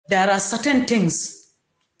there are certain things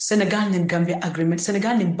Senegal and Gambia agreement,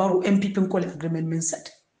 Senegal and Barrow MPP call agreement means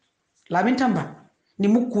set. Lamintamba, ni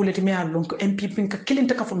mukule timi alonko MPP ka killing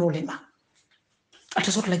taka for no lema.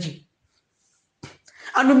 Atasot laji.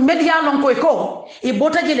 Anu media lonko eko, I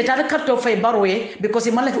bota jele tada karto fay Barrow because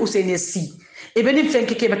I malaf usene si. Even if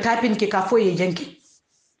fenke ke typing ke kafo ye yenki.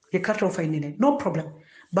 Ye karto fay nine, no problem.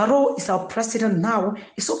 Barrow is our president now.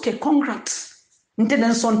 It's okay, congrats.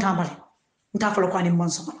 Ntenen son tamale. Ntafalo kwa ni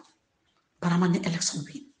monsoma. Paramanya election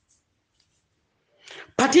win.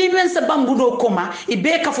 Pati inwense bambuno koma,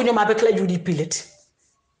 ibe kafunyo mabekla Judy Pilet.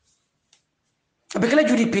 Abekla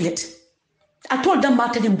Judy Pilet. I told them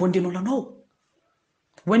Martin in Bondino, no.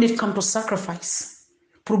 When it comes to sacrifice,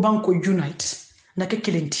 Prubanko unite, nake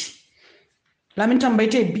kilenti.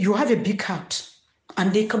 Lamintambaite, you have a big heart.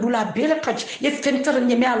 And they kadula bela touch. Ye fenter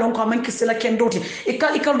nyeme along kwa manki sila kendoti. Ika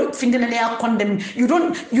findene ne condemn. You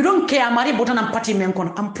don't care mari botan am party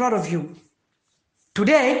menkon. I'm proud of you.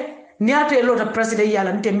 Today, niate a lot of president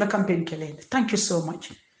yala nte me campaign kele. Thank you so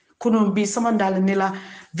much. Kuno be someone dal nila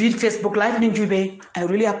vid Facebook live ninjube. I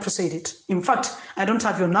really appreciate it. In fact, I don't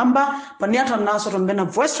have your number, but niata na sort of bena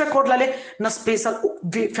voice record lale na special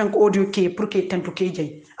fenk audio ke pour ke tempo ke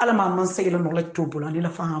jay. Ala ma man say knowledge to bula nila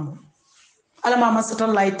fahamu. Ala mama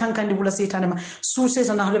satan lai tankandi bula setanema suse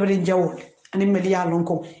sana halabari jawol ani melia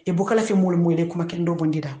lonko e bokala fi mulu moyle kuma kendo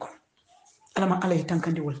bondi dako ala ma ala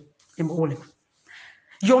tankandi wol e mo wolema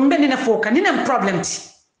yombe ni na foka ni na problem ti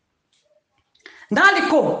ndali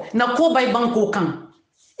ko na ko bay banko kan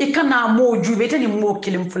e kana mo jubete ni mo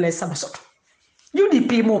kilim fule sabasoto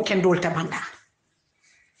UDP mo kendo tabanda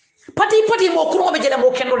pati mo kuro be jela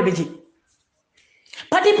mo kendo beji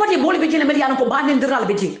pati mo be jela melia lonko banen diral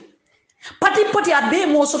beji Pati abe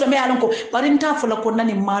mo soto me alonko barinta fola kon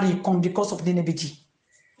nani marry kon because of the nebiji.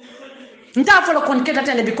 Nta fola kon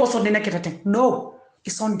ketatene because of the neketaten. No,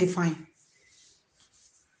 it's undefined.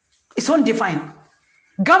 It's undefined.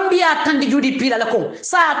 Gambia tandi UDP la ko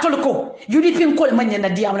sa tolko UDP ko manya na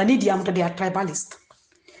diamna ni diamta they are tribalist.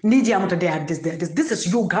 Ni diamta they are this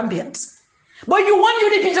is you Gambians. But you want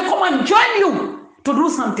UDP to come and join you to do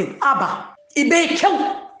something. Aba ibe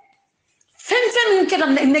kel Fen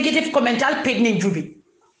keda negative comment al paid nin jubi.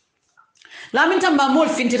 Laminta mol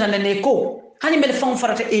fintita na neko. Hani mele fang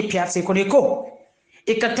farata APRC ko neko.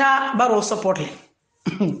 Ikata baro support le.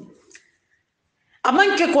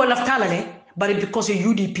 Amanke ko laftala le, but because of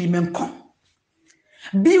UDP mem kon.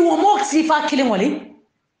 Bi wo mo sifa killing wali.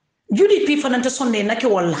 UDP fananta sonne na ke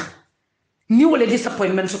wala. Ni wala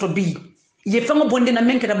disappointment soto bi. Ye fanga bonde na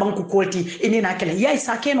menke da banku kolti eni na kele. Ya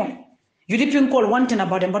isa kenon. UDP call one thing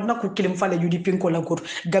about them, but not cook him for UDP call a good.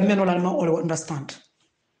 Gameno all understand.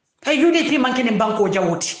 Hey, UDP mankin in Banco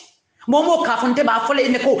Jawoti. Momo Kafunte Bafole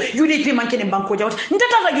in the co. UDP mankin in Banco Jawot.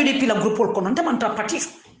 Nta UDP la group or conantamanta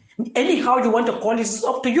parties. Anyhow you want to call it is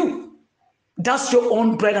up to you. That's your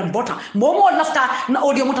own bread and butter. Momo lafta na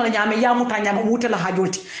audio mutanyame ya mutanyama mutela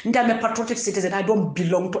hajoti. I'm a patriotic citizen. I don't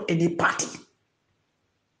belong to any party.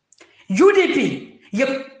 UDP ye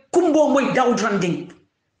kumbo moy dowdranding.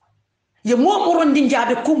 Ye mo morondi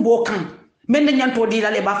jabe kumbo kan men nyanto di la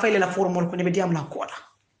le ba fayle la formol ko ne be diam la kola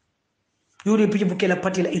yuri piji buke la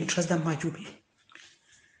parti la interest da majubi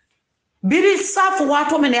biri safu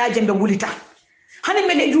wato men ya jembe wulita hani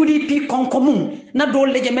men UDP konkomun na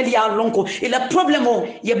dole je media lonko ila problemo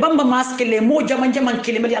ye bamba maske le mo jaman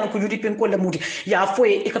kele media lonko UDP ko la mudi ya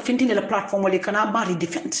foye e ka fintine la platform le kana mari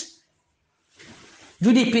defend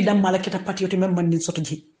UDP dam malakita parti yoto men mandin soto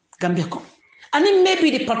ji Gambia ko and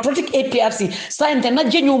maybe the patriotic APRC signed na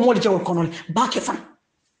genyo mo le jawol konol baake fan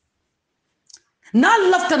na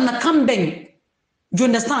lafta na kambeng you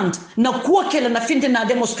understand na kuokela na finte na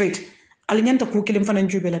demonstrate alinyanta kuokele mfana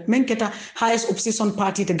njubelat menketa highest opposition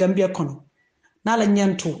party te Gambia kono na la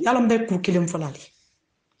nyanto yalo mbe kuokele mfalali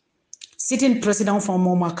sitting president for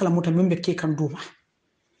moma kala muta membe ke kan duma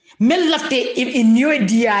mel lafte in new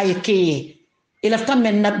dia ke ilafta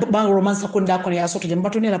men na ba romance ko kono ya soto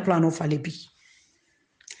jembato ne la plan of alibi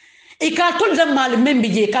e ka tol jamal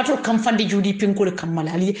membe je ka tol kam fandi UDP ko le kamal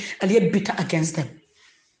ali bita against them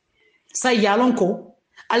say yalon ko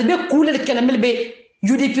albe kule kala melbe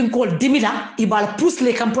UDP ko dimila ibal plus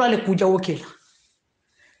le kampura le kuja wokela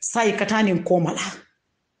say katani ko mala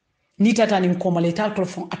ni tatani ko mala ta tol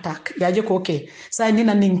fon attack yaje ko okay say ni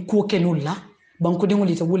na nin ko kenulla banko de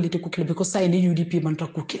ngolita wolite ko kele because say ni UDP man ta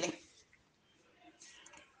ko kele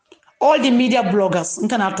all the media bloggers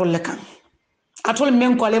ntana tol le kan atol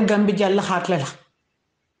men ko le gambi jalla hatlela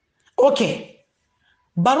okay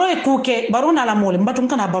baro e kuke baro na la mole mbatu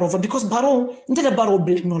kana baro for because baro ntele baro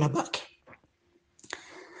ble no la back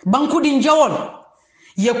banku din jawol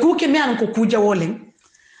ye kuke me an ko ku jawolen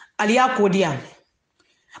aliya ko diam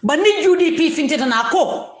bani UDP finteta na ko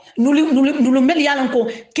nulu mel yalan ko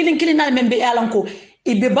kilin na membe yalan ko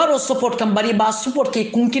ibe baro support kan bari ba support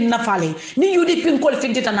ke kunkin na fale ni UDP ko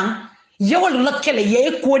finteta nan yewol lakkele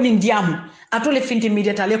ye ko ni diamu atole finti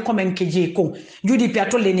media tale komen ke je ko UDP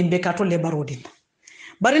atole ni be ka atole barodin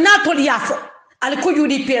bari na tol yafo al ko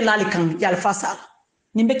UDP lali kan yal fasal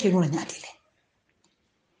ni be ke no nyaadile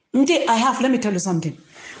nti let me tell you something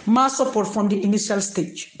my support from the initial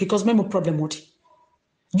stage because memo problem woti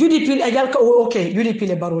UDP ayal okay UDP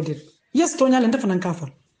le barodin yes to nyale ndefana kafal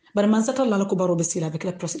bari man sata la ko barobe sila avec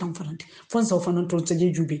le président fanante fonso fanan to se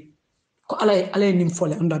jubi ko alay nim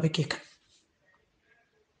fole anda be keka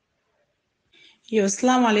yo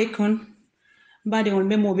assalamu alaikum badi won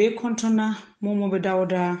be mobe kontona mobe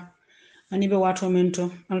dawda ani be wato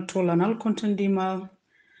mento al tola nal kontondi mal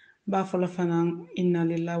ba fola fanan inna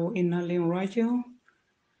lillahi wa inna ilaihi raji'un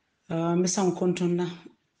misan kontona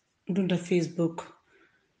dunda Facebook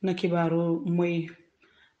na kibaro moy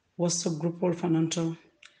WhatsApp group ol fananto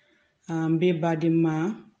be badi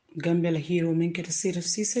ma Gambia la hero min kete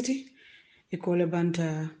sirati ikole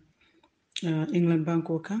banta England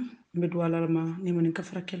banko kan bedwala ma ni man ka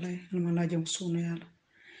farakelay ma laje musuna yalla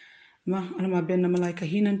ma alma ben malaika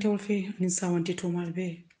hinan tewfi ni sawanti to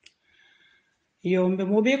malbe yo mbe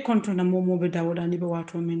mobe konto na mobe dawda ni be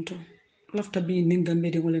wato mento lafta bi ni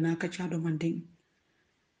Gambe de wala na ka chado manding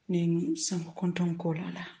ni sanko konton ko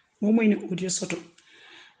lala momo ni audio soto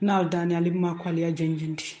nal dani alimma ko aliya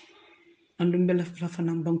janjindi andum be la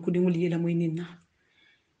fanam banku de wali yela moy ninna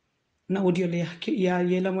na audio le ya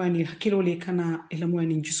yela moy hakilo le kana ela moy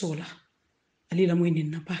ni jusola ali la moy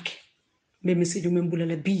ninna pake be message men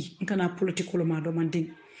bulala bi kana political ma do manding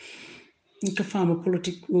nka fama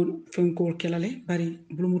politique fenko kelale bari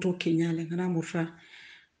bulumuto kenyale ngana murfa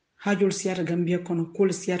hajol siyata Gambia kono kol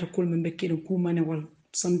siyata kol membe kedo kumane wal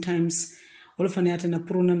sometimes wala faniyata na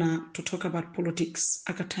pruna na to talk about politics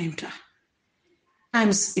aka time ta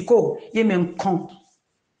times iko yemen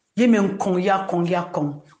kon ya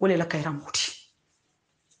kon wala la kayra muti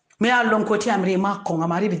me a lon ko ti amri ma kon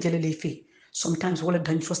amari be jelele fi sometimes wala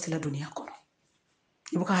dangerous la dunia kono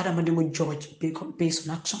ibuka hada mande mo George based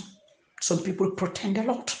on action. Some people pretend a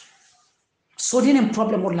lot. So dinin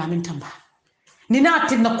problem or lamentamba. Nina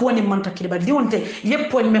atin na kuwa ni manta kile ba dionte ye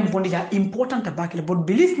point membondi ya important abakile but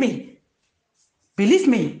believe me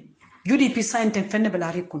UDP signed and fenne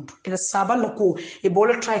belari kuntu ila sabala ko e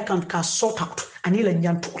bola try kan ka sort out anila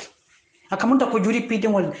nyantul akamunta ko UDP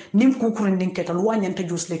dingol nim kukurin dinketa luwa nyanta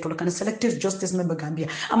just leto kan selective justice member Gambia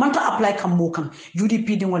amanta apply kam mokam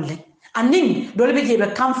UDP dingol le anin dole be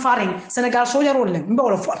jebe kam faring Senegal soldier role mbe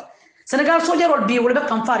wala for Senegal soldier role bi wala be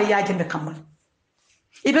kam fari yaje be kamal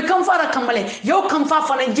ibe kam fara kamale yo kam fa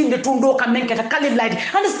fana jinde tundo kam menketa kalil laydi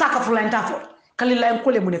and saka fulanta for kalil lay ko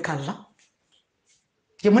le mun kala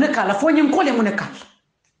ye mun kala fo nyim ko le mun kala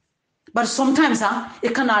but sometimes e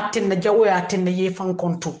kana tinna jawo ya tinna ye fan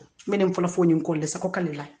konto menen fula fo nyim ko le sako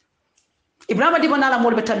kalil lay Ibrahima di banala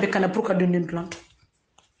mo be tambe kana pour ka dundin planto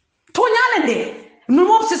to nyalende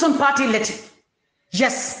no opposition party let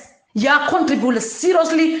yes ya contribute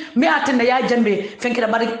seriously me atenda ya jambe fenkira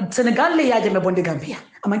bari Senegal le ya jambe bonde Gambia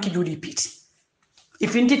amanki judi piti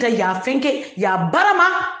ifintita ya fenke ya barama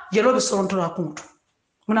yelobe soronto la konto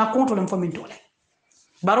muna konto le mfamintole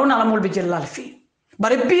barona la molbe jellal fi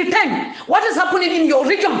bari B10 what is happening in your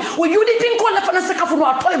region where you didn't call the fanasa kafuru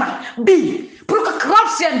atolma B pour que crowd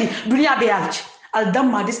sendi dunia be alji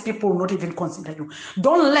aldamma these people will not even consider you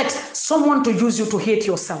don't let someone to use you to hate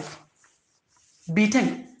yourself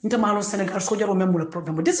B10 Ntamalo Senegal soldier or member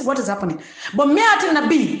program. This is what is happening. But me at na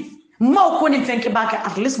B, Mao Koni Fenke back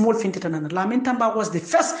at least more fintitan. Lamentamba was the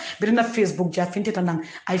first Birina Facebook ja fintitan.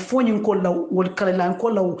 I phone you call would Kalalan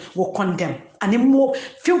call will condemn. And in more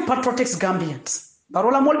few patriotic Gambians.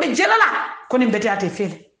 Barola Molbe Jelala Konim Betiate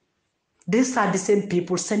fail. These are the same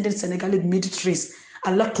people sending Senegalese militaries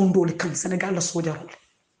a lot to Senegal soldier.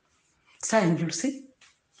 Say you'll see.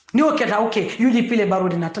 No okay, you depile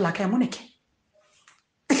barodina talaka moneke.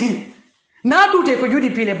 Na dute ko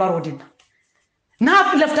UDP le barodin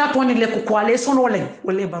na left that one le ko coalition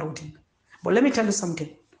wole barodin but let me tell you something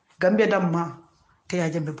Gambia damma te ya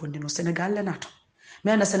jembe bondi no Senegal le nato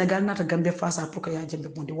me na Senegal nata Gambia fasa pour que ya jembe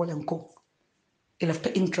bondi wole ko il left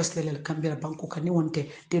interest le Gambia banko kan ni wonte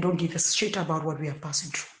they don't give a shit about what we are passing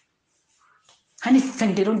through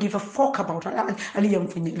anything they don't give a fuck about aliyam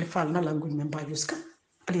fini le fal na language member yuska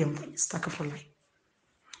aliyam fini staka for life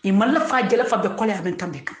imalla fajela fa be kole amen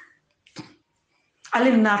tambeka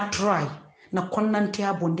ale na try na konnanti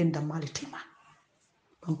abonde ndamali tima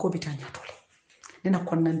banko bitanya tole dina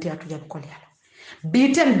konnanti atu jabe kole yalo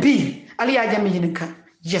biten bi ali ya jami yinka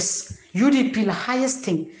Yes, UDP the highest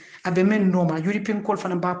thing. Abe men normal. UDP call for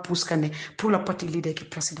number puskane pour la party leader ki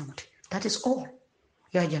president. That is all.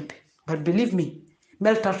 Ya jambe. But believe me,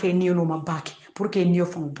 mel tarfe niyo no mabaki pour que niyo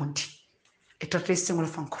fang bonti. Et tarfe single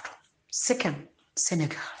fang koto. Second,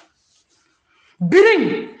 Senegal.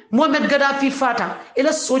 Biring Mohamed Gaddafi fata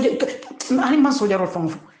ila soja ani man soja ro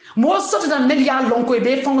fang. Mo soto dan mel ya lonko e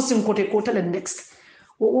be fang sin kote kote le next.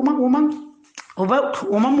 Woman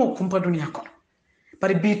mo kumpa dunia ko.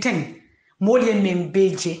 But beating Molian men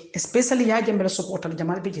beje, especially Yajamel support of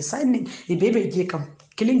Jamal Beje, signing a baby Jacom,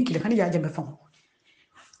 killing Kilhani Yajamefon.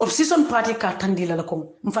 Of season party cartandila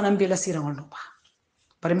lacom, Mfanambela Siranoba.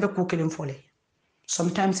 But I'm cooking folly.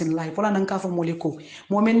 Sometimes in life, all an uncle from Molico,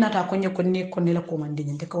 Momen not a conya conela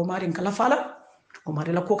commanding the Comar in Calafala,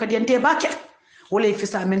 Omarilla Coca diante bucket. Ole if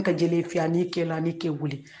it's a menka jelly fianike la nike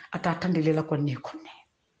woolly, at Atandila conne conne.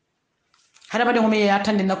 Hadabadi me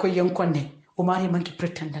attending Nako young conne. Omari monkey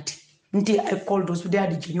pretend that. Until I call those they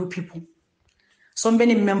are the new people. So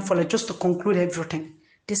many men follow just to conclude everything.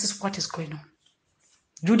 This is what is going on.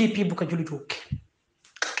 UDP buka juli joke.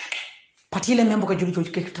 Patile membuka juli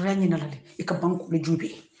joke training nalale. Ika banku le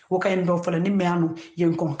jubi. Waka endo follow ni meanu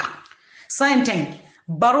yen konka. Sainteng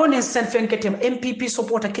Barone Senfenketem MPP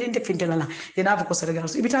supporter killing the Fintelala. Then I've got Senegal.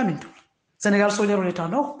 Ibitaminto. Senegal soldier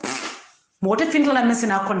on no. Mote Fintela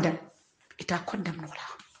messing our condemn. It are condemned.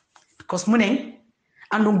 Because money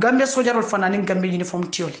and Gambia soldier or fananin Gambia uniform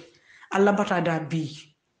tioli. Allah bata da bi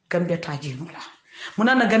Gambia tajinola.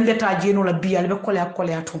 Munana Gambia tajinola bi albe kole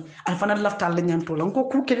atu. Alfana lafta lenyanto lanko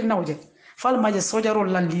kukeli na oje. Fal maje soldier or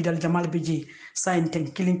land leader Jamal Biji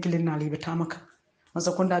sainten killing na libe tamaka.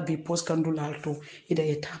 Mazakonda bi post kandula alto ida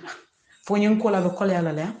yetama. Fonyen kola be kole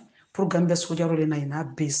ala le pour Gambia soldier or na ina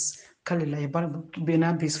base kalila yeba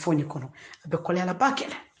bena base fonye kono. Be kole ala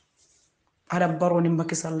bakele. Arab baro ni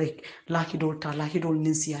makisa like lahidol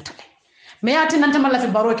ninsiyatale. Me ati nantama la fi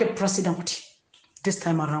baro ke president this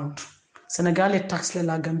time around. Senegal e tax le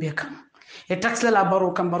la Gambia kam. E tax le la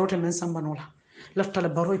baro kam baro te men sambanola. Lafta la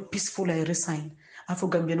baro e peaceful e resign. Afo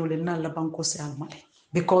Gambia no le na la banko se almale.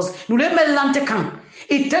 Because nule melante kam.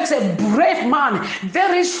 It takes a brave man,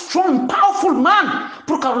 very strong, powerful man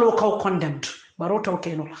pour karlo ka condemned. Baro ta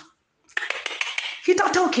okenola. He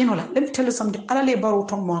thought, okay, no, let me tell you something. Alale baro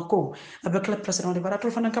tong mako. Abekla president de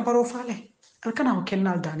barato fana ka baro fale. Alkana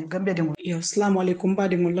okenal dani Gambia de. Yo, assalamu alaikum ba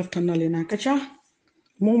de ngol laftana le na kacha.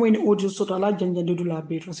 Momo ni audio soto ala janja de dula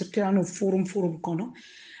be. C'était un forum kono.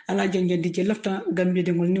 Ala janja di je lafta Gambia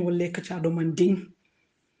de ngol ni wolle kacha do man ding.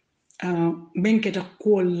 Benketa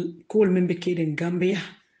call membe keden Gambia.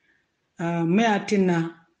 Me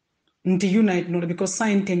atina nti unite no because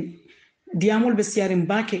signing diamol be siarim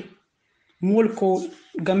bake. Molko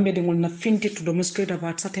Gambia de na finti to demonstrate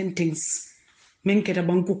about certain things. Menketa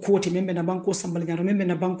banku koti, membe na banku sambalingaro, membe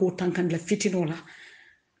na banku tankan la fitinola.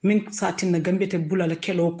 Mink satin na Gambia te bula la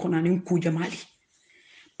kelo kona ni nkuja mali.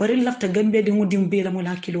 Bari lafta Gambia de ngudi mbela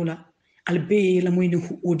mola kilola. Albe la mwini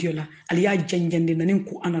udiola. Aliya janjandi na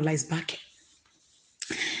ninku analyze back.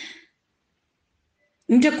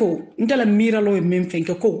 Ndeko, ndala mira lo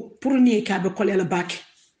memfenke ko, puru ni ekabe kole ala back.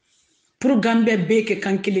 Pour Gambia beke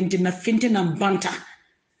kankilindi na finti na banta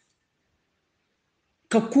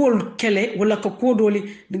ka kuol kele wala ka kodoli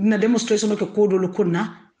na demonstration ka kodolo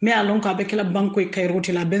kunna me alon ka be kala banko e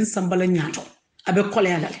kayroti la ben sambala nyato abe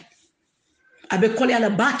kole ala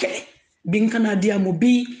bakele binkana dia mo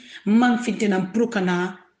bi man finti na pour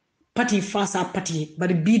kana party face à party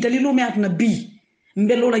bari bi dalilo me atna bi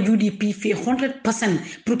mbelo la UDP fi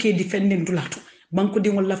 100% pour que defending dulato banko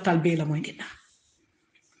dingol laftal be la moy dina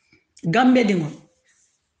Gambia dingo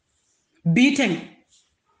beating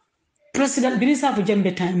President Birisa for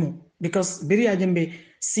Jembe time because Biria Jembe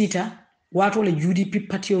sita wato le UDP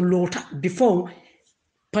party lota before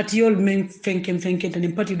party men fenken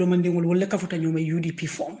and party domanding will leka futa nyoma UDP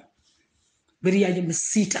form Biria Jembe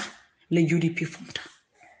sita le UDP form ta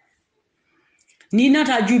ni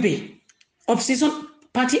nata jube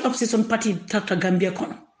opposition party tata Gambia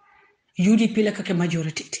kono UDP le kake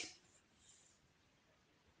majority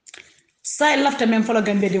Sai lafta men folo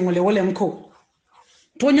Gambia de ngole wole mko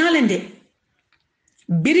to nyalende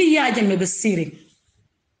biri yaje mebe siring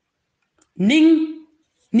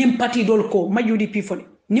ning parti dol ko ma UDP fole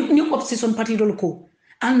ni opposition parti dol ko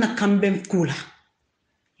alna kambe kula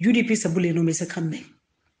UDP sabule no me se kambe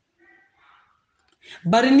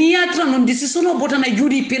bari ni yatra non decision botana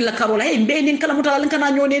UDP la karola e mbe nin kala mutala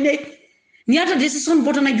kana nyone ne ni yatra decision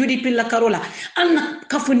botana UDP la karola alna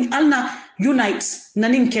kafuni alna unite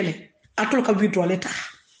nanin kele atol ka withdraw leta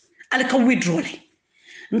al ka withdraw le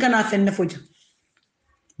ngana fenne foja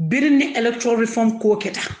birini electoral reform ko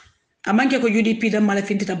keta amanke ko UDP da mala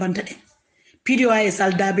fintita bantade PDOIS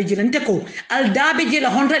al dabe jila nte ko al dabe jila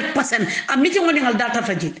 100% amiti ngoni al data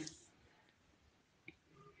fajil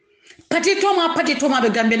pati toma be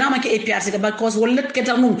gambe na make APRC because wallet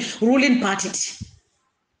keta mum ruling party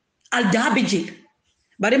al dabe jila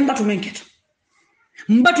bare mbatu menketo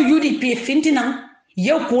mbatu UDP fintina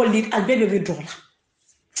yow ko lit al bebe withdraw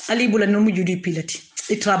ali bula no mu UDP lati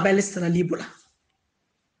e trabalist la libula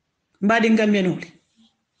mbadi ngambe no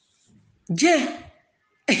je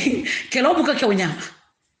kelo buka ke nyama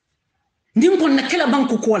ndim kon na kala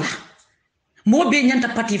banku kola mo be nyanta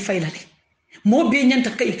party failale mo be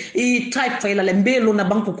nyanta kay e type failale mbelo na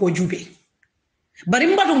banku ko jube bari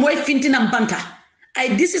mbadu moy fintina mbanta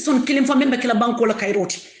ay decision killing for membe kala banku la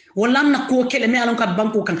kayroti wala na ko kele me alon ka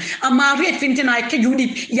banku kan ama re fintina ay ke judi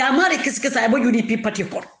ya mare kiskesa ay bo UDP party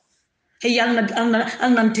ko he yalna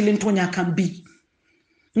alnan tilin tonya kan bi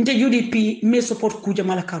nte UDP me support ku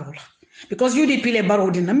jamala karola because UDP le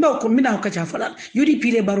barodi na mbe ko mina ko cha fala UDP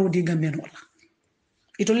le barodi gamen wala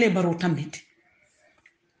ito le baro tambit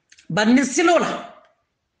banne silola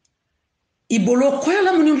ibolo ko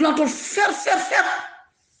la mun lato fer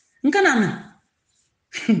nkanana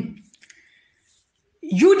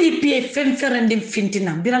UDP femferende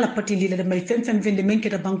fintina bila la parti lila de may femfende menke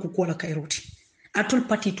da banku ko la kayroti atul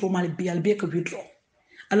parti to mal bial be ko withdraw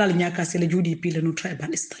ala la nyaka se le UDP le no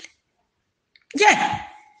tribalist yeah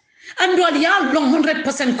and all ya long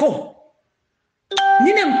 100% ko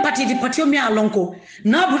ninem parti di parti o mi alonko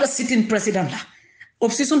na buda sitting president la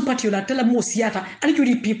opposition party la tela mo siata ali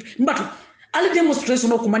UDP mbatu ali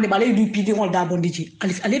demonstration ko mande bale UDP di ngol da bondiji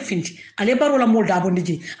ali finti ali baro la mol da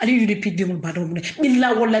bondiji ali UDP di ngol bado mo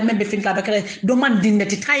billa wala membe finti la bakale do man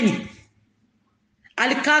dinati tiny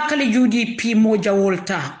ali kakali UDP mo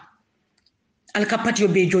jawolta al ka parti o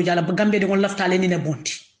be joja la gambe de ngol laftale ni ne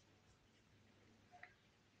bonti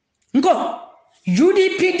nko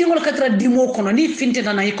UDP di ngol katra dimo kono ni finti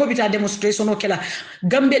na ko bita demonstration o kala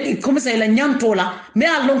gambe comme ça la nyantola me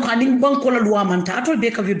alon ko ani banko la loi manta atol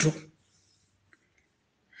be ka withdraw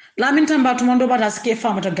la min tamba to mondo bata ske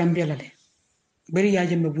fama ta gambia la le bari ya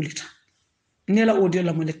jembe bulita nela audio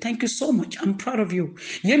la mo le thank you so much I'm proud of you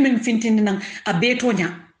yemen fintini nan abeto nya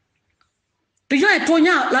to yo to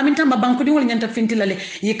nya la min tamba banko di wol nyanta finti la le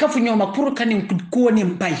yi kafu nyoma pour kanin ko ni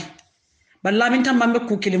mbay ba la min tamba mbe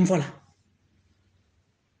ku kilim vola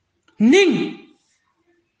ning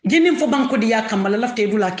jenim fo banko di yakamba la lafte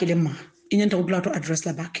dula kilim ma inyanta dula to address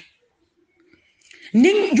la back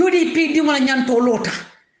ning UDP di wala nyanto lota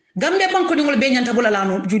gambe banko di ngol be nyanta bula la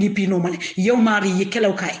no UDP no male yow mari yi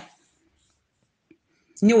kelaw kay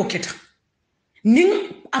ñew keta ning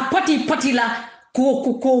a parti la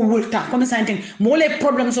ko wulta comme ça enten mo les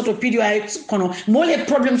problèmes soto PDI kono mo les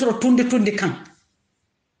problèmes soto tunde kan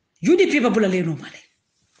UDP ba bula le no male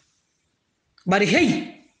bari hey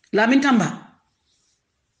la min tamba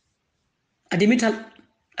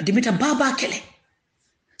adimita baba kele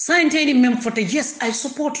sa enten même foto yes I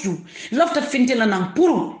support you love that fintela nan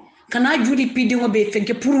pour kana UDP di ngobe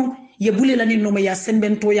fenke pour ye bule la ni no ya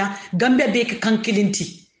sembento ya gambia be ke kankilinti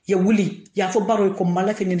ya wuli ya fo baro ko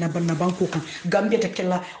mala fini na banna banko kan gambia ta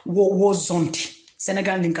kella wo zonti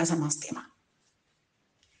senegal ni kasa mastema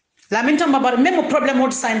la minta mabar même problème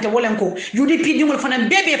mode sante wolen ko UDP di ngol fana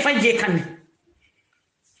bebe fanje kan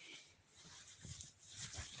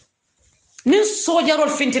ni sojarol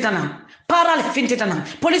fintitana paral fintitana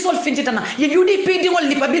polisol fintitana ye UDP di ngol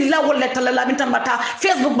lipa billa wala tala la minta mata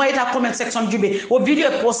Facebook bayita comment section jube o video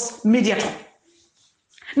post media to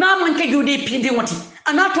na manke UDP di ngoti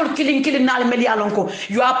anatol killing na meli alonko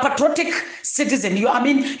you are patriotic citizen you are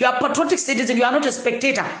patriotic citizen you are not a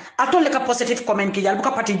spectator atol ka positive comment ki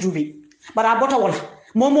yalbuka party jube bara bota wala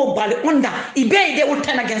momo bale onda ibe they will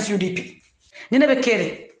turn against UDP nina be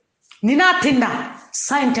kere nina tinda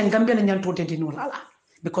sainte gambia na nyantote di no lala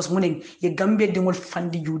because morning ye gambia de ngol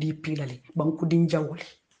fandi UDP lale banku din jawole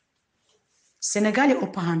Senegal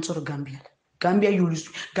upper hands or Gambia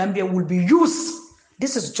will be used.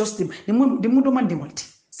 This is just the mundo man demolti.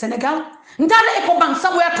 Senegal ndale eco bank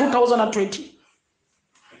somewhere 2020.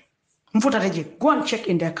 Mfuta reje go and check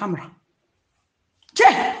in their camera. Che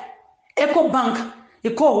eco bank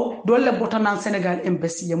eco dole botana Senegal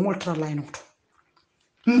embassy ye multra line out.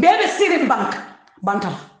 Mbebe sirim bank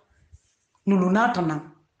bantala nulunata na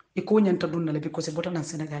eco nyanta dunale because e botana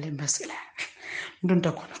Senegal embassy la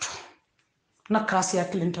ndunta kono to na kasi ya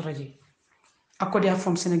kilenta reje akodia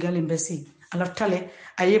from Senegal embassy alaftale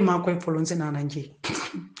aye ma koy polonze na nanje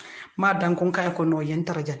ma dankon kay ko no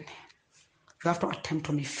yentara janne you have to attempt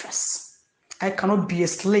to me first. I cannot be a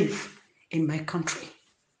slave in my country.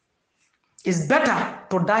 It's better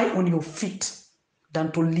to die on your feet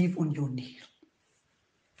than to live on your knee.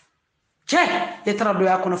 Che, letra do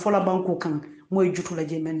ya kono fola banko kan moy jutula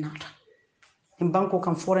je men nata. In banko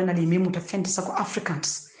kan foreigner li memu ta fenti sako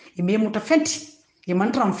Africans. I memu ta fenti. I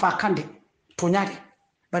mantram fa kande to nyari.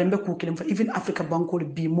 Bari mbe ku kilim fa even Africa banko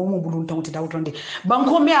bi momo bulun tawti dawtonde.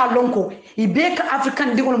 Banko me a lonko I be ka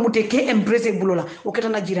African digol mute ke embrace bulola o keta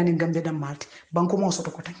na jirani Gambia da Malta. Banko mo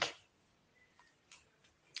soto ko tanke.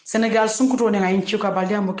 Senegal sunkuto ne ngayin chuka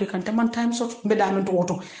balya mo ke kan taman time soto mbe da men to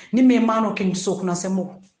woto ni me mano ken so kuna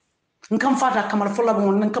semo. Nkam fata kamar fola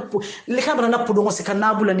bon nan kapu le kabra na pudo ngo se kan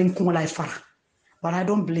nabula nin kungola fara. But I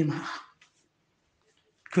don't blame her.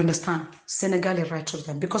 You understand? Senegal is right to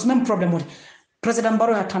them because même problem what President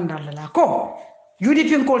Barrow atandala la ko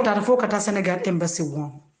UDP ko ta fo kata Senegal embassy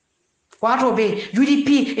won. Wato be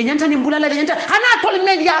UDP enyanta ni mbulala enyanta ana tol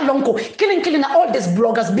media lonko killing all these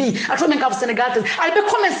bloggers be ato men ka Senegal I be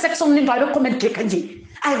comment section ni I be comment kekanji.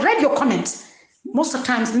 I read your comments. Most of the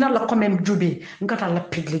times na la comment jubi ngata la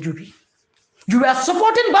pigle jubi. You were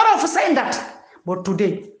supporting Barrow for saying that. But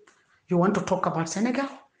today you want to talk about Senegal?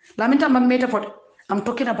 I'm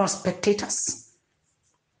talking about spectators.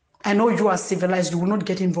 I know you are civilized, you will not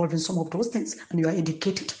get involved in some of those things, and you are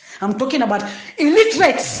educated. I'm talking about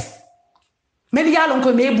illiterates. They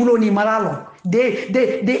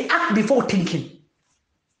act before thinking.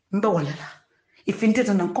 If you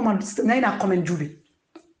didn't comment, Julie.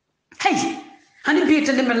 Hey, and be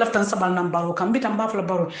telling me left and sabal number can be tambafla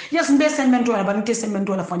baro. Yes, best and mentor, but it is a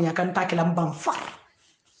mentor of funny. I can tackle a bam far.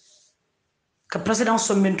 Ka president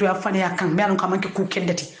so mento ya fani akan me anka manke ku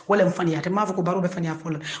kendati wala mfani ate mavu ko baro be fani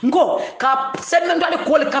afola ngo ka segmento ale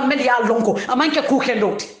ko le kameli ya lonko amanke ku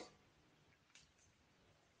kendoti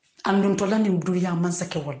andun to landi mduriya mansa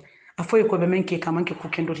ke wol afoy ko be menke ka manke ku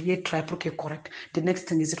kendoti ye try pour ke correct the next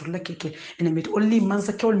thing is to like ke in a bit only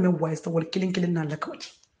mansa ke wol me wise to wol killing na la kawji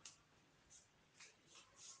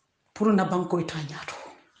pour na banko itanyato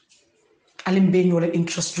alimbe nyola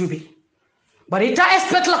interest jubi but ita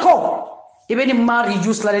expect la ko even mari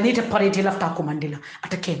use la nite parity lafta komandila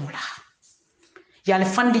atakenola yale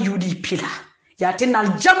fandi UDP la ya tenal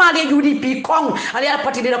jamale UDP kong ali ya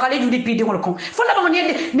party de kale UDP de ngol kong fola ba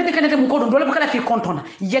ngende ne kanete mu ko don dole ba kala fi kontona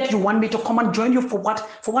yet you want me to come and join you for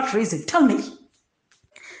what reason tell me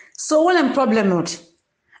so what am problem not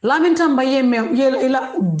laminta mbaye me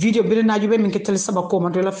ila video bi na jube min ke tele saba ko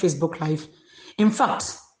man la Facebook live in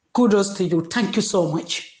fact kudos to you thank you so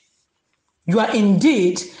much. You are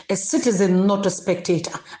indeed a citizen, not a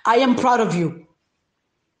spectator. I am proud of you.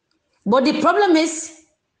 But the problem is,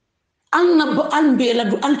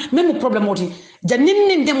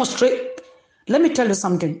 demonstrate. Let me tell you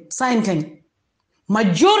something. Something.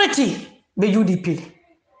 Majority be UDP.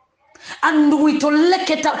 And we to look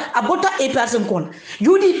at about a person called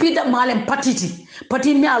UDP that malem patiti.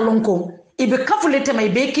 Pati me alonko. Ibe kafulete my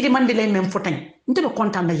beki mandele memfoten. Into the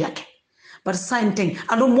content yake. But sign thing.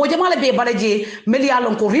 And moja mala be balaje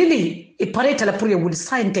melialon ko really e pareta la pure with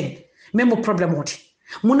sign thing. Memo problem oti.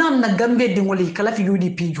 Munam na Gambia dingoli kala fi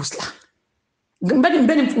UDP jusla. Hani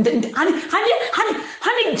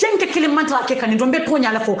jenke kilimanta ke kan ndombe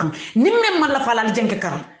tonya la fokan. Nimme mala fala jenke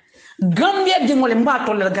karal. Gambia dingoli mba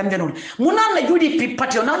to la Gambia non. Munam na UDP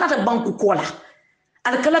party on na ta banku kola.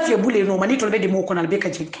 Al kala fi bule no manito be de mo konal be ka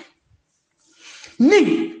jenke.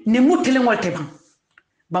 Ni mutile ngolte bang.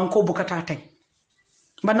 Banko bukata ten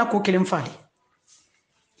bana ko kilim fali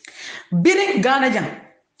birin Ghana jang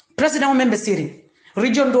president member siri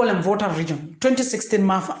region dolem voter region 2016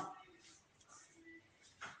 mafa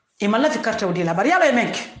imala fi carte odila bari yalo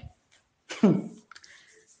emek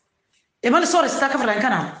imala sorry staka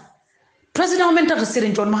frankana president member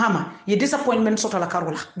siri John Mahama ye disappointment sota la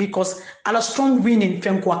karola because ala strong winning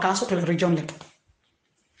fen ko aka sota region leto.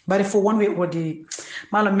 But for one way or the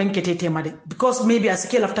malam menkete temade because maybe a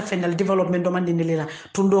scale after final development demand in the lela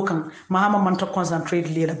tundokan mahama manta concentrate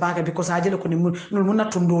lela baga because ajele ko ni muna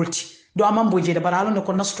tundolti do amambo jede but alon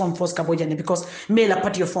ko na strong force ka bojane because mela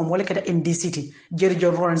party form wala kada MDCT Jerry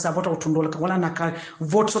John Lawrence vote tundol ka wala naka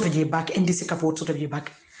vote soto je back NDC ka vote soto je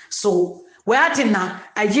back so wayatina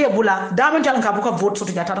aje bula daman jalan ka buka vote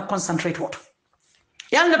soto jata concentrate vote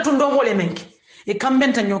yalla tundo wole menki e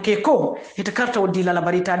kambenta nyoke ko ita karta odila la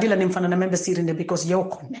barita adila nimfana na member sirinde because yo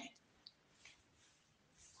konne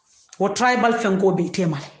wo tribal fengo be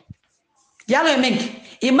temale yalo emenki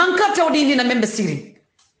e mankata odini na member sirinde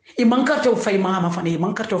e mankata o fay mama fane e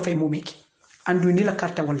mankata o fay momeki andu ni la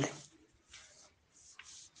karta wolle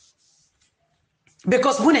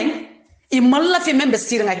because bunen e malla fi member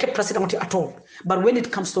sirinde ke president at all but when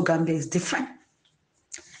it comes to Gambia is different.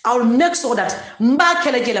 I'll make sure that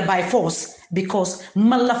mbakele jela by force because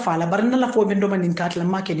malla fala bar nala fo be ndoma nin katla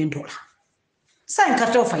make nin dola sign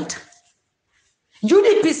cartel fight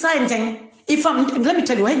UDP sign thing if I'm let me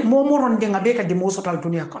tell you hey more on denga beka the most total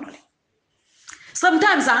dunia konole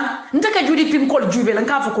sometimes ntaka UDP call Jubel and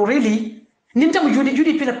Kafoko really Nintam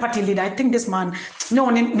UDP the party leader I think this man no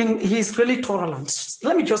he's really tolerant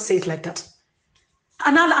let me just say it like that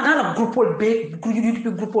another group will be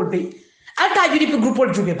UDP group will be ata UDP group will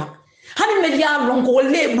Jubeba hani media longo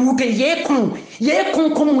le bute ye kon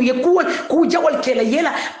ye ku jawal kele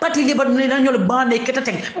yela party leader na nyol bane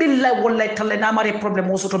ketateng billahi wallahi taala na mare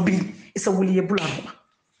problem so to bil isa wuli ye bulama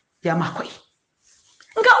ya makoy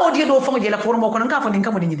nga audio do fongo jela for mo ko nga fa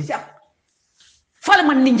ninga mo ni jam fale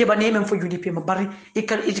man ninje ba nemen fo UDP ma bari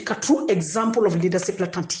it a true example of leadership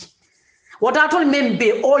latanti what I told men be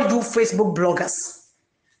all you Facebook bloggers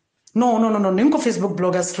no ninko Facebook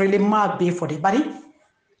bloggers really mad be for the body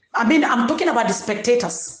I mean I'm talking about the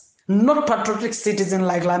spectators not patriotic citizens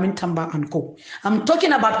like Lamin Tamba and co I'm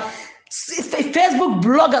talking about Facebook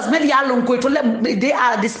bloggers they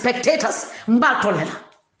are the spectators mbatolela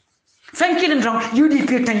thank you ndrong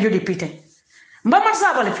UDP ten mbama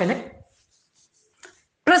sabale fele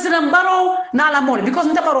President Barrow na la mole because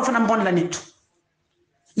nda Barrow fana mbon la nitu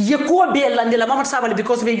yekuwa be la ndela mama sabale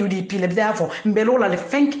because be UDP le therefore mbelola le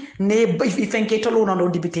thank ne thank etolo na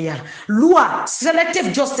dibite yala loi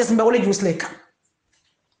selective justice mbewole just like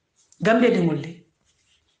Gambia de ngolde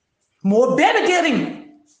mo bebe getting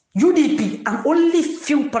UDP and only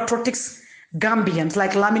few patriotic Gambians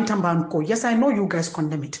like Lamin Tamba and co yes I know you guys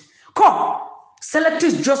condemn it ko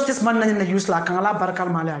selective justice man na use la kangala barakal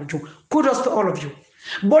male alju kudos to all of you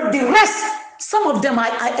but the rest some of them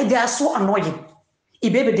they are so annoying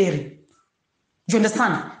ibebe deri you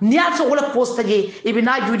understand niato wala posta je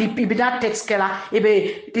ibina UDP ibina text kela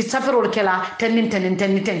ibe disafero kela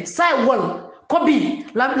ten sai wol kobi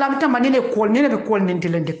la mitama nene be call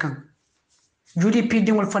nentilende kan UDP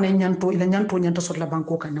dingol fana nyanto sot la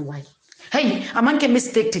banko kan way hey amanke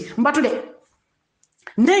mistake ti mbatu de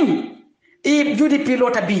ning e UDP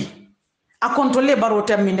lota bi a contrôler baro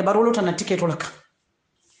termine baro lota na ticket laka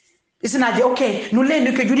isina je okay no le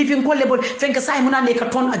no ke UDP ko lebol fenka sai muna ne ka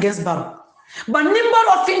turn against baro but number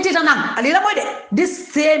of fintitanang alila boy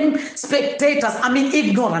this same spectators I mean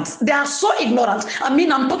ignorant they are so ignorant I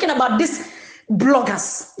mean I'm talking about this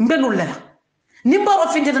bloggers mbenulela number of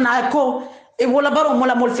fintitanang ko e wala baro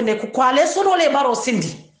mola mol finde ko kwale so do le baro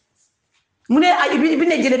sindi mune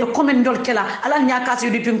ibine jele be comment dol kela ala nyaka si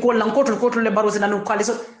UDP ko lan kotul le baro sinanu kwale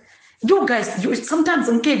so you guys sometimes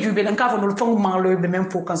nke jube dan ka fa no fangu malo be même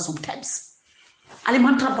focus sometimes ali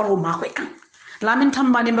mantra baro ma ko kan Lamin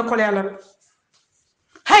Tamba ni be ko yalla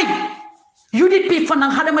hey UDP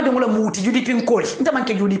fanan hadama de wala muti UDP ko nda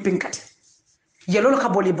manke UDP kat yelo ka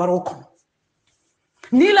boli baro ko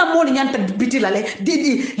ni la moli nyanta biti lale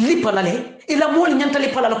didi lipa lale ila moli nyanta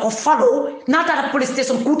lipa lale ko follow nata la police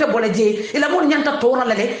station kuta bolaje ila moli nyanta tora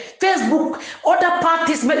lale Facebook other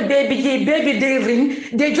parties baby they ring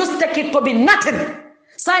they just take it to be nothing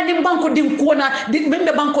sai ni banko dim kuona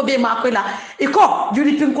membe banko be makwela iko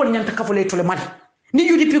UDP ko nyanta kafule to le mali ni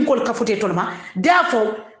UDP ko kafute to le ma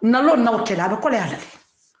therefore nalo na okela be ko le ala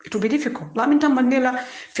it will be difficult. Lamin Tamba nela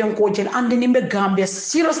fianko jel ande nimbe Gambia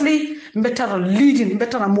seriously better leading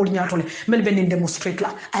better more nyatole melbe ni demonstrate la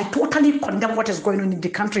I totally condemn what is going on in the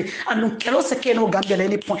country and no kelo sekeno Gambia at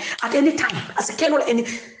any point at any time as kelo any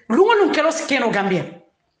lungo no kelo sekeno Gambia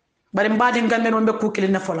bare mbade Gambia no be kukile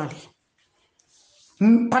na folali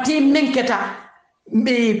party menketa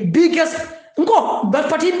biggest ngo but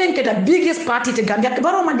party menketa biggest party to Gambia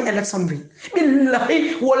baro man election bi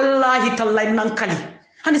billahi wallahi tallahi nankali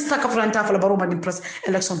hani staka franta fala baro man press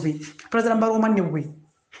election bi president baro man ni wi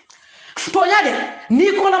to yade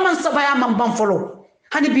ni ko la man sabaya man ban follow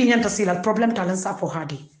hani bi nyanta silal problem talent sa fo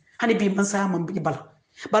hadi hani bi man sa man bi bala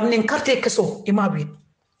bar nin carte keso imabi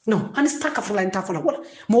no hani staka franta fala wala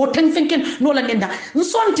mo ten thinking no la nenda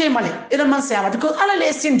nsonte male ila man sa because ala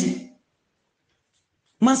le sindi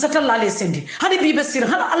man satalla le sindi hani bi be sir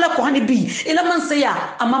hani ala ko hani bi ila man sa ya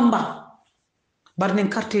amamba bar nin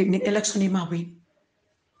carte ni election imabi.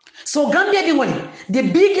 So Gambia the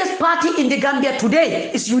biggest party in the Gambia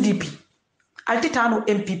today is UDP. Altitano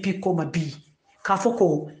MPP koma B.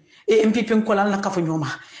 Kafoko MPP nkola na kafo nyoma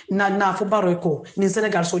na fo baro ko ni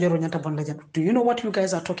Senegal so jero nyanta banda jam. Do you know what you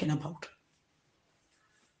guys are talking about?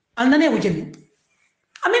 Alnane wujemi.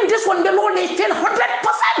 I mean this one the law they fail 100%.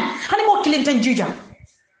 Hani mo Clinton jija.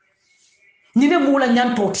 Nine mula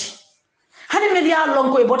nyantoti. Hani media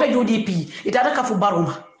longo e bota UDP itata kafo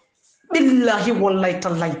baruma. Billahi wallahi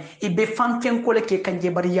tallahi ibe fan fen ko le ke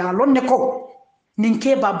kanje bari ya lon ne ko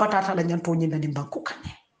ninke ba batata la nyanto nyina ni banko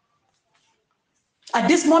kane at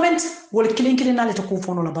this moment wol kilin na le to ko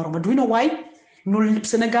fono la baroma do you know why no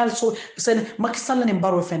Senegal so sen Macky Sall ni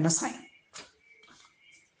Barrow fen na sign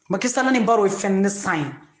Macky Sall ni Barrow fen na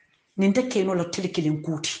sign ninte keno la telikilin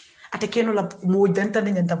kuti ate keno la mo danta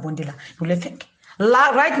ni nyanta bondila you le fek la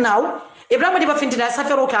right now Ibrahima Diba fintila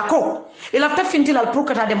safero ka ko ila ta fintila pour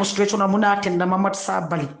kata demonstration amuna tenda Mamat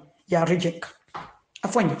Sabali ya reject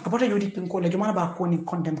afonye apota yodi pinko le jomana ba ko ni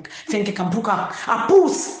condemn fenke kambuka a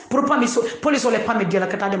pousse pour pas police ole pas media la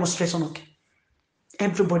kata demonstration okay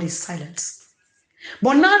everybody is silent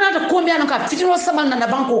bon nana ta ko mi anaka fitino samal na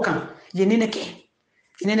banko kan yenene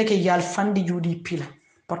ke yal fandi UDP la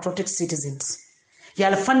patriotic citizens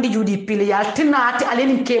yal fandi UDP la yal tinati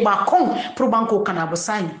aleni ke ba kon pour banko kana bo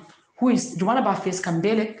sign who is jumana ba face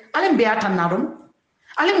kambele alen be atanadon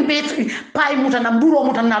alen be pai mutana mburo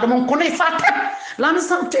mutana dum kono ifata lam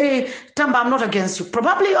tamba I'm not against you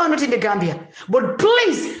probably you are not in the Gambia but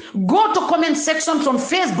please go to comment sections on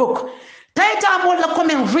Facebook taita mo la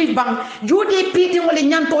comment read bang UDP di wala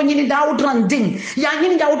nyanto nyini daudran ding ya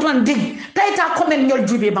nyini daudran ding taita comment nyol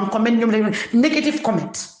jube bang comment nyol negative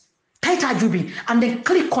comment taita jubi and then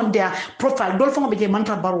click on their profile don't forget be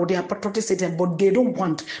mantra baro they are patriotic citizen but they don't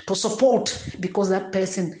want to support because that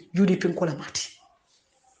person UDP nkola mati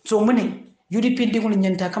so mune UDP di wala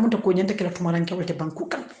nyanta kamata ko nyanta kila tumaranke wolte banku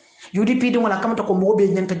kan UDP di wala kamata ko mobe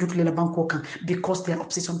nyanta jutule la banku kan because they are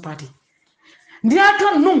opposition party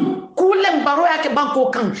ndiata num kulem baro yake banko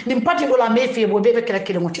kan nim party dola mefe bo bebe kila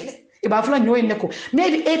kile motele e ba fula nyoy neko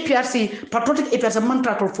maybe APRC patriotic APRC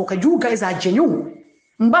mantra to foka you guys are genuine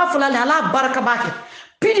mba fula la ala baraka bake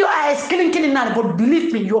PDOIS killing na but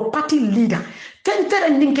believe me your party leader tentere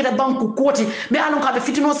ninki da banku koti me alon ka be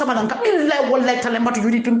fitino sama nan ka illa wallahi talematu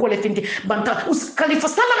yudi pin ko le finti banta us khalifa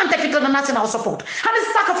sallam anta fitna national support hani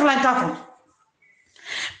saka fula ntafo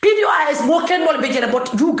PDOIS more can be better,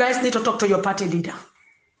 but you guys need to talk to your party leader.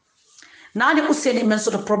 Nani useni men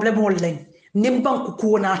sort of problem holding. Nimbang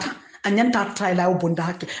kukuonata anyanta try la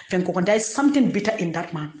ubundaki. There is something bitter in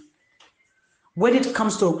that man. When it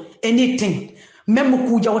comes to anything, memu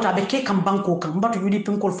kuja wata beke kambanko kambatu yudi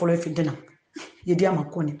pinkol follow findina. Yedia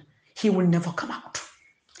makoni. He will never come out.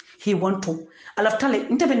 He want to. Alaftale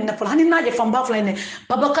intebe na hani naje famba fulani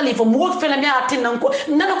babakali fo mo fela mi atin ko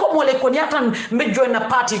nanako mole ko yatan me join na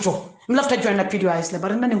party to mlafta join na PDOIS le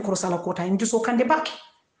barina ni kurosala kota ndi so kande baki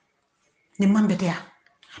ni mambete ya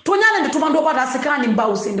to nyala ndi tumando bada sekani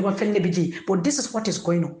mbausi ndi mafelle biji but this is what is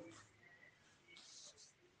going on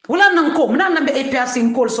wala nanko mna nambe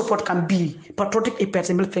APRC call support can be patriotic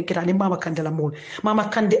APRC mel fekira ni mama kande la mol mama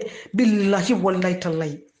kande billahi wallahi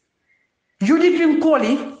tallahi UDP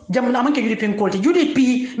nkoli jamna amanke UDP nkoli UDP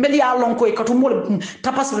meli ya lonko ikatu mole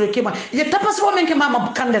tapas rekema ye tapas wo menke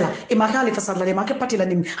mama kandela e makali fasala le make party la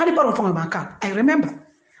nim hani baro fonga maka I remember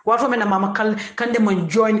watu mena mama kande mon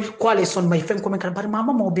join coalition my fem ko men kan bar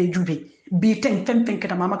mama mo be jube bi ten fem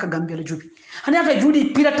keta mama ka Gambia la jube hani ata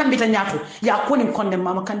UDP la tambita nyato ya koni konde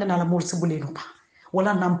mama kande na la mol sibule no ba wala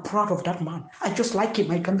I'm proud of that man I just like him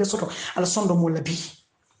I Gambia soto ala sondo mo la bi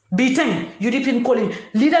Beaten, UDP calling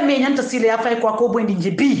leader me nyanta sile ya fai kwa kobo ndi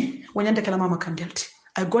njebi wanyanta kala mama kandelti.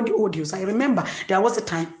 I got the audios. I remember there was a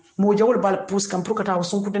time moja wol bal pus kam prokata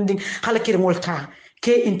wasun kudending halakire molta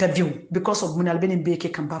ke interview because of munal benin be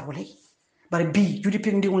ke kambar wole. But B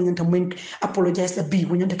UDP ndi wanyanta men apologize la B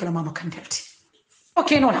wanyanta kala mama kandelti.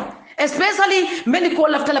 Okay no. Especially many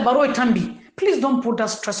call after la baro tambi. Please don't put that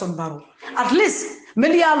stress on Baro. At least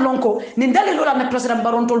Melia Lonko, Nindali Lola na President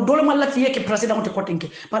Baron told Doloma Lafie ke President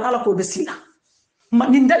Kotinke, but ala ko besila.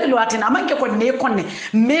 Nindali Loatin, Amanke ko ne konne,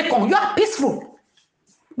 mekon, you are peaceful.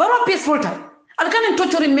 Baro peaceful time. Alkan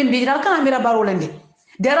torture membi, Alkan Mira Barolende.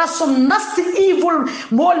 There are some nasty evil,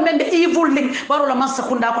 more men evil link, Barola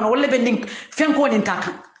Masakunda, or Lebending, Fenko in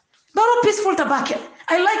Takan. Baro peaceful tabake.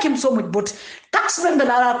 I like him so much, but taxmen the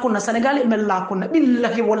Lara Kuna, Senegal, Melakuna,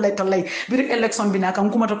 Billahi will let a lay, very election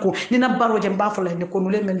binaka, Kumatako, Nina Baro Jambafala, and the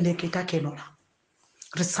Konule Lake Takenola.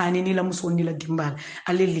 Resigning Nila Musonila Dimbal,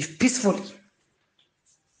 I live peacefully.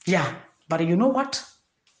 Yeah, but you know what?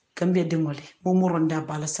 Can be a dimoli, more on their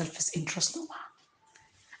bala selfish interest no.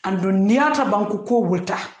 And the Niata Bankuko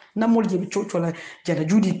Wilta, Namoli Chochola, Jada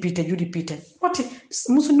Judy Peter. What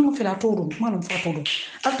Musunu Filatorum, Malum Fatorum.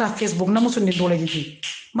 After Facebook, Namusun Dola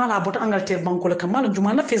Mala about Angalter Bankola Kamal,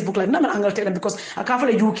 Jumana Facebook like Naman Angalter because I can't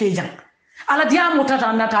follow UK young.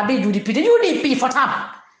 Aladiamutata Natabe Judy Peter, UDP for time.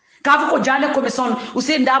 Kavako Jana Commission, who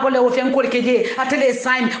say double of Yanko Atele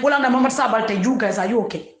sign, well, on the Mama Sabalte, you guys, are you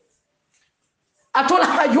okay? I told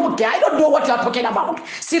her, are you okay? I don't know what you're talking about.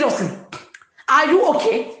 Seriously. Are you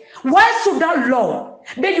okay? Why should that law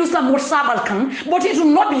be used on more Sabalkan, but it will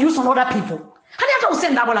not be used on other people? How do you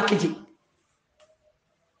send double a KG?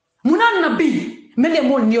 Munan Nabi, mele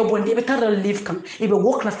mo niyo bondi be tara live kan e be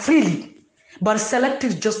work na freely but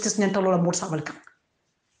selective justice nyanta lola mo sabal kan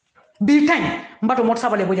bi tan mbato mo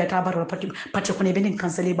sabale bo jata baro pati ko ne benin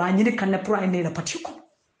cancel ba nyini kan na pro ne la pati ko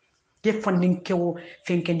ye funding kewo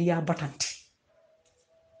fenkendi ya batanti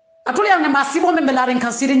atuli ya ma sibo me melaren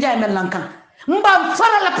kan sirin jay mel lankan mba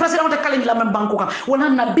fara la president de kalin la man banko kan wona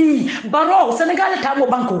nabi baro senegal ta mo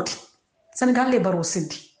banko ti senegal le baro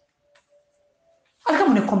sindi alka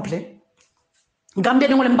mo ne complet Gambia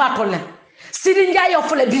de ngole mba tolle sirin jay yo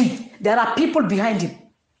fole bi there are people behind him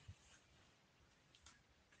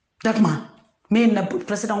that man me na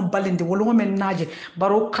president balinde wolo men naje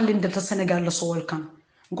baro kalinde ta senegal la sowol kan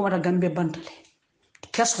ngoma da Gambia bantale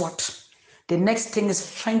guess what the next thing is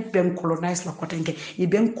French being colonized la kotenke e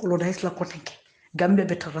being colonized la kotenke Gambia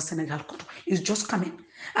better Senegal koto is just coming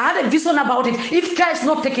I had a vision about it if care is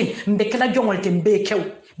not taken mbekela jongol te mbekew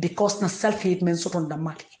because na self hate men soton da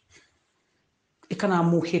mali e kana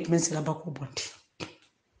mo hate men sila bako bondi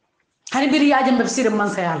hani biri yaje mbe sire man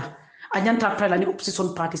sayala anyanta trial ni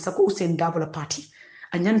opposition party sako Usain Dabula party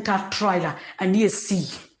anyanta trial ani see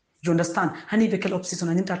you understand hani bekela opposition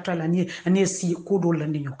anyanta trial ani see ko do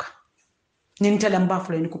landi nyoka nintele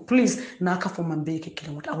mbafule niko please na aka for mambe ke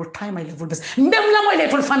kile mot I will try my level best mbem la mo le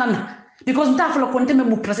tol fanana because ndafula ko nteme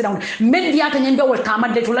mu president men diata nyembe wol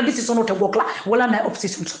tamande to la decision o te gokla wala na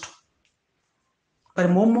opposition soto bare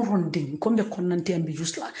momo ronding kombe konnante ambe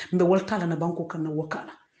jusla mbe woltala na banko kan na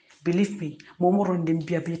wakala believe me momo ronding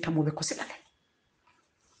biya be tamobe ko silale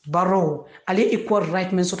baro ali equal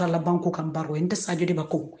right men soto la banko kan baro ende sadio di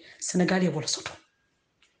bako Senegal ye wala soto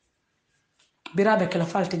birabe kala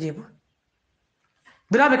falte jeba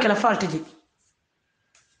birabe kala faltiji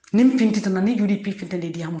nim pintita nani UDP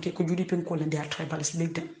fintende di hamote ko UDP ko lende a tribalist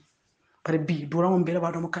big dem bare bi dura mo mbele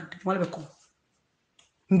ba do makante wala be ko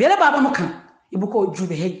mbele baba mo kan ibu ko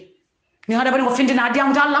jube hey ni hada bari ko fintina di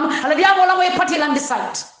hamote ala di amo la mo e pati land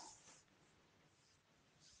site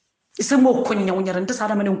isa mo ko nyaw nyarante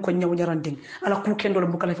sada manen ko nyaw nyaranding ala ku kendo lo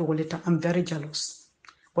bukala fe goleta I'm very jealous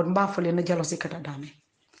but mba fole na jealousy kata dame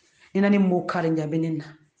ni nani mo kare njabe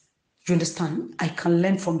nina. You understand? I can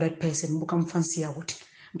learn from that person. Mukam fancy out.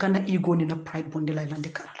 Mkana ego ni na pride bondi la ilande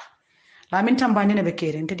karala. La minta mbani na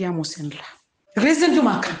bekere. Nte diya musendla. Reason to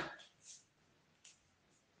maka.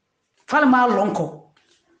 Fala ma lonko.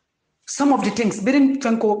 Some of the things. Birin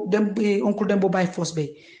chanko uncle dembo by force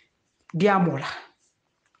bay. Diya mola.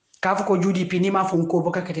 Kafu ko UDP ni ma funko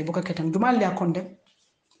boka kete. Mjumali ya condemn.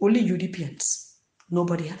 Only UDPians.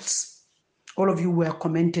 Nobody else. All of you were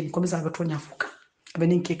commenting. Komisa abetonya fuka.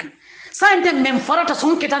 Benin kika. Sante memfarata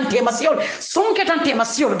sonketante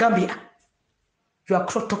masiol Gambia. You are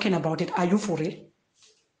talking about it. Are you for real?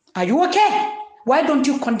 Are you okay? Why don't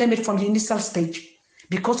you condemn it from the initial stage?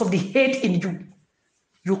 Because of the hate in you.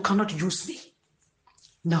 You cannot use me.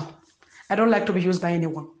 No. I don't like to be used by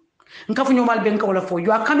anyone. You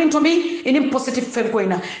are coming to me in a positive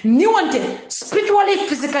fenkoina. Niwante, spiritually,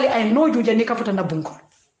 physically, I know you janika futana bunko.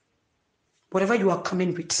 Whatever you are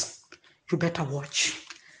coming with, you better watch.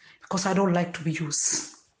 Because I don't like to be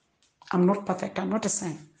used. I'm not perfect. I'm not a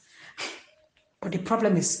saint. But the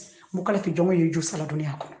problem is, mukala fi jongo you use ala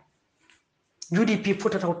dunia ko. UDP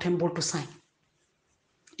put out temple to sign.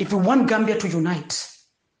 If you want Gambia to unite,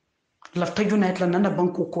 lafta unite la nanda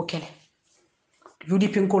banko ko kele.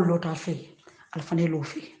 UDP ko lota fe, alfane lo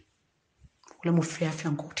fe. Wala mo fe afi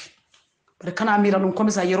angoti. But kana amira non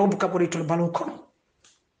komisa yero buka bori to balo kono.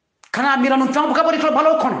 Kana amira non fam buka bori to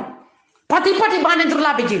balo kono. Pati banendro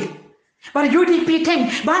la bejil. But UDP thing,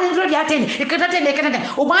 banendro ya ten,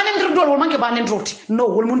 ekata. O banendro dol manke banendro. No,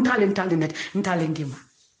 wol mun talent ndima.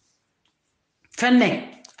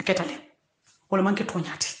 Fenne aketale. Wol manke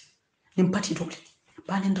tonyati. Nim pati dol.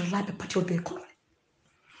 Banendro la be pati obe ko.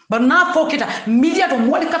 But na fokita media to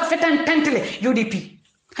wol ka fetan tentele UDP.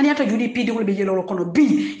 Hani ata UDP di wol be yelo kono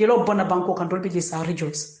bi yelo bona banko kan dol be sa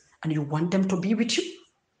rejoice. And you want them to be with you?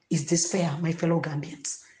 Is this fair, my fellow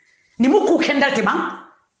Gambians? Nimuku kendate man.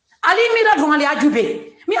 Ali mira dongali ajube.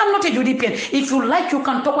 Me, I'm not a UDPian. If you like, you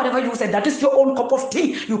can talk whatever you say. That is your own cup of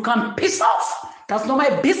tea. You can piss off. That's not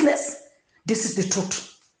my business. This is the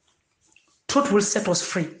truth. Truth will set us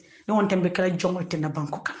free. No one can be called jungle in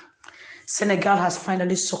Bangkok. Senegal has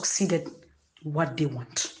finally succeeded what they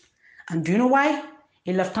want. And do you know why?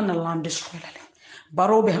 He left on the land destroyed.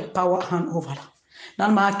 Barrow be power hand over. I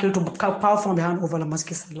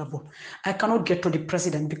cannot get to the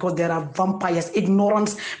president because there are vampires,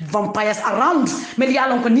 ignorance vampires around.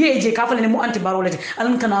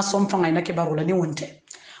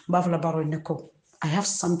 I have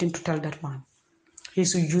something to tell that man. He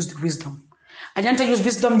should use wisdom. I don't use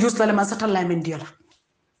wisdom, use the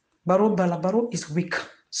Baro is weak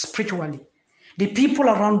spiritually. The people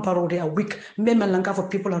around Baro, they are weak. Memelanga for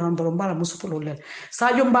people around Baro, Mbala Musupulole.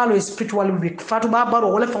 Sajo Mbalo is spiritually weak. Fatuba Baro,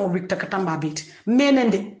 ole from weak takatamba bit.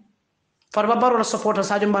 Menende. Fatuba Baro supporter,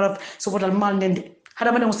 Sajo Mbalo supporter mal nende.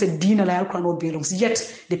 Hadamane was a dinner like no belongs.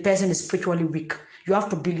 Yet the person is spiritually weak. You have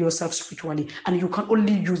to build yourself spiritually, and you can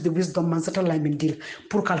only use the wisdom and certain line deal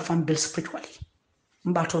pour calfan build spiritually.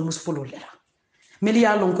 Mbato Musupulole.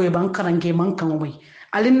 Melia lonko bankarange mankanwe.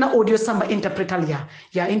 Alina audio samba interpretalia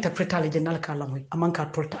ya interpretalia general kalamwe amanka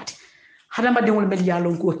toltati hadama de wol melia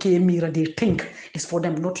lonko ke mira they think is for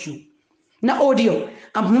them, not you. Na audio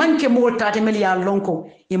am manke mo tati melia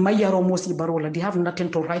lonko e mayaro mosi barola, they have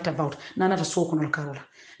nothing to write about na nata soko no karola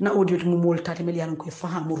na audio to mo tati melia lonko e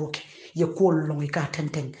fahamu roke ye ko longo ka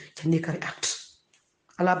tenten ci nekari act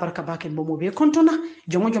ala barka baken bomo be kontona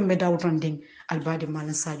jongo jombe dawton ding albadi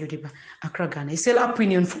malan sadio diba akra gana c'est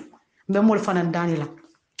l'opinion fu mbemol fanan danila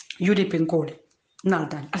UDP ngole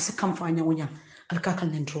naldan alse kamfanya wonya alkakal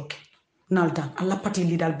nendroke naldan alla pati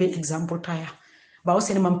lidal be example taya ba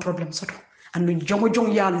o mam problem soto andu jongo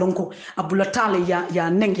ya lonko abula tale ya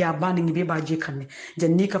neng ya bani be ba je kanne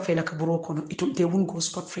janni ka fela ka buro kono itu they won't go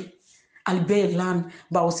scot free albe lan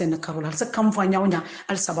ba o sen karola alse kamfanya wonya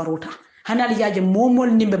al sabarota hanali yaje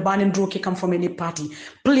momol nimbe bani ndroke kam from any party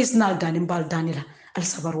please naldan mbal danila al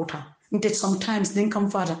sabarota nte sometimes din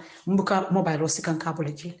kam fata mbuka mobile osikan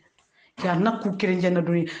kabule je ya nakku kirin jenna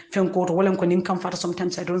duni fenko to wala ko nin kam fata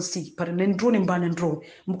sometimes I don't see but nen drone mbanen draw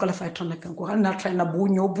mbuka la fay ton la fenko hal na try na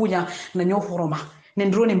bunya na nyo horoma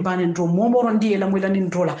nen drone mbanen draw momoron di la muy la nin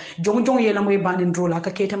draw la jong yela muy banen draw la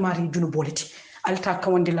ka kete mari junu boliti alta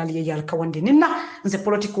kawande lal ye yal kawande ninna nze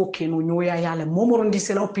politiko keno nyoya yala momoron di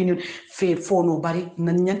c'est l'opinion fe fono bari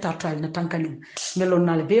nan nyanta try na tankani melon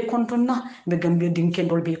nal be kontonna be gambe din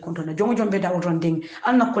kendol be kontonna jongo be dawol ron ding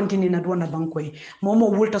alna continue na dona bankoy momo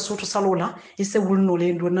wulta soto salola ise wulno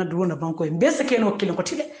le dona bankoy be se keno kilo ko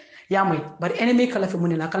tile yamoy bari enemy kala fi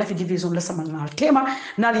munila kala fi division la sama nal tema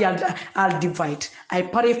nal ya al divide ay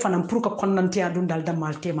pare fanam pour ko konnante adundal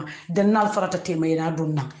damal tema den nal farata tema ina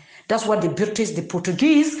dunna. That's what the British, the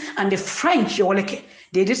Portuguese, and the French,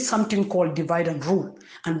 they did something called divide and rule.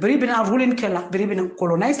 And Beribina ruling Beribina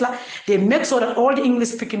colonized, they make sure that all the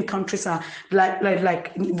English-speaking countries are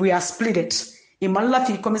like we are split it. Imalla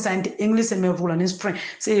fi comme ça English and rule and French,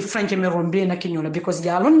 say French and rombe na kinyola because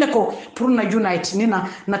ya lonne ko pour na unite ni na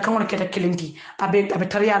kangola keta kilingi abe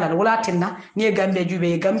tariala wala tenna ni Gambia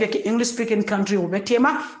jube Gambia ke English-speaking country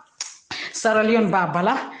obetema Sierra Leone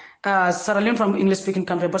babala. Sierra Leone from English-speaking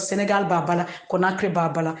country, but Senegal babala, Conakry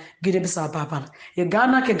babala, Guinea-Bissau babala. Ye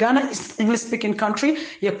Ghana is English-speaking country.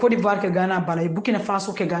 Ye Côte d'Ivoire ke Ghana bala. Ye Burkina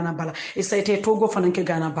Faso ke Ghana bala. Ye Saite Togo fanan ke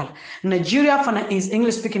Ghana bala. Nigeria fanan is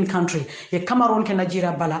English-speaking country. Ye Cameroon ke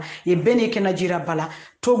Nigeria bala. Ye Benin ke Nigeria bala.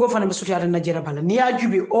 Togo fanan besuti Nigeria bala. Niya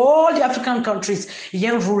jubi all the African countries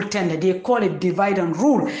yen rule tender. They call it divide and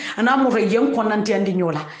rule. And I'm over yen konanti andi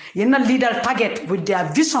nyola. Yen leader target with their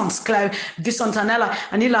visions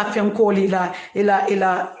anila fenkoli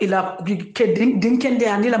ila dinkende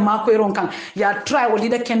anila mako eronkan ya try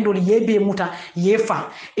walida kendol yebe muta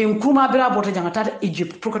yefa inkuma bira bota jangata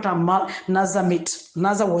Egypt prokata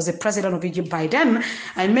Naza was the president of Egypt by then.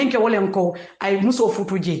 I menke wolenko I muso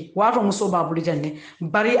futuje wato muso babuli janne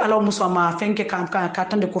bari ala muso ma fenke kam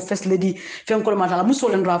katande ko first lady fenkol matala muso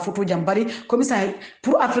lendra futu jam bari commissaire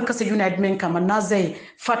pour Africa se United men kama Naza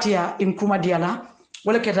Fatia inkuma diala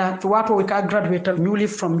wala keta wato we ka graduate newly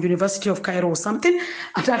from University of Cairo or something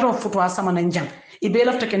atata futu asama na njang ibe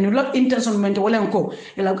lafta ken you look intention mente wala ko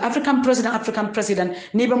ila African president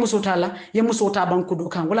ni be musotala ye musota banku do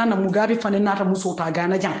kan wala na Mugabe fane nata musota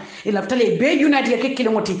Ghana jang ila tale be united ke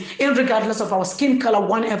kilomoti regardless of our skin color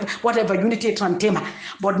whatever unity trantema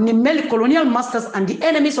but ni mel colonial masters and the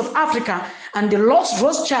enemies of Africa and the lost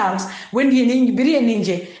Rothschilds when ye ni biri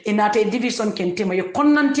ninje inata division kentema ye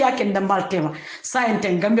konnanti akenda maltema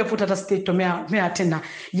sainte Gambia futata state to me atena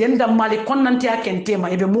yenda mali konnanti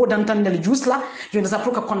akentema ebe modan tandel jusla yonda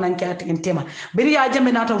sapuka konnanti akentema biri ya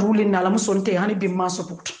jambe nata ruling na la musonte hani bi maso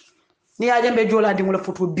put ni ya jambe jola di ngula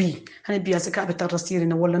futu bi hani bi asika be tarasiri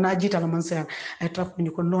na wala na jita la mansa I trap ni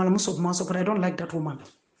ko no la muso maso but I don't like that woman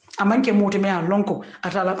amanke mote me a lonko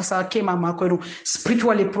atala asa kema makoru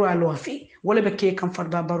spiritually pro alofi wala be ke kam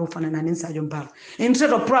farba baro fana nanin sajon bar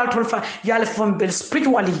instead of proud fa yale from bel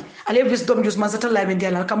spiritually ale wisdom just masata la be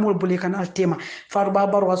ndiala kamol bule kanal tema farba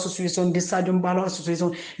baro association de sajon balo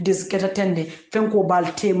association des keta tende fenko bal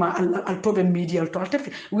tema al tobe media to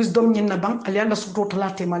altefi wisdom nyin na bang ali alla suto tala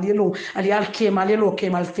tema lelo ali al kema lelo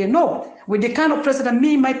kemal fe no with the kind of president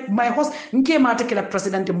me my host nke ma take la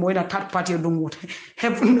president mo na third party dum what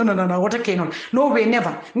have no what kenon no way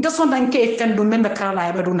never nda sonda nke fen dum membe kala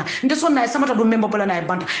ya baduna nda sonda samata dum membe bola na e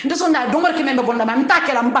banta nda sonda domar ke membe bola man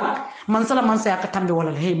takela mbang man sala man sa ka tambe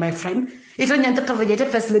wala hey my friend ita nyanta tarjete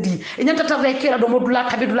first lady nyanta tarjete do modula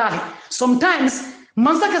kabidula sometimes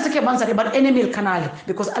mansa ke mansa but enemy kanale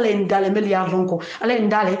because ala indale milliard lonko ala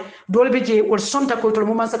indale dolbe je or sonta ko to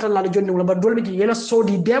mo mansa tala jonni wala but dolbe je yela so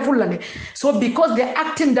the devil lale so because they're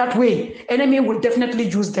acting that way enemy will definitely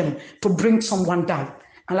use them to bring someone down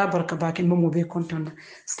ala baraka bakin mo be content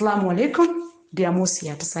assalamu alaikum dia mosi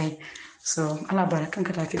atasai so ala baraka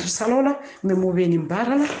kata fi salola me mo be ni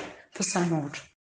barala fa sanot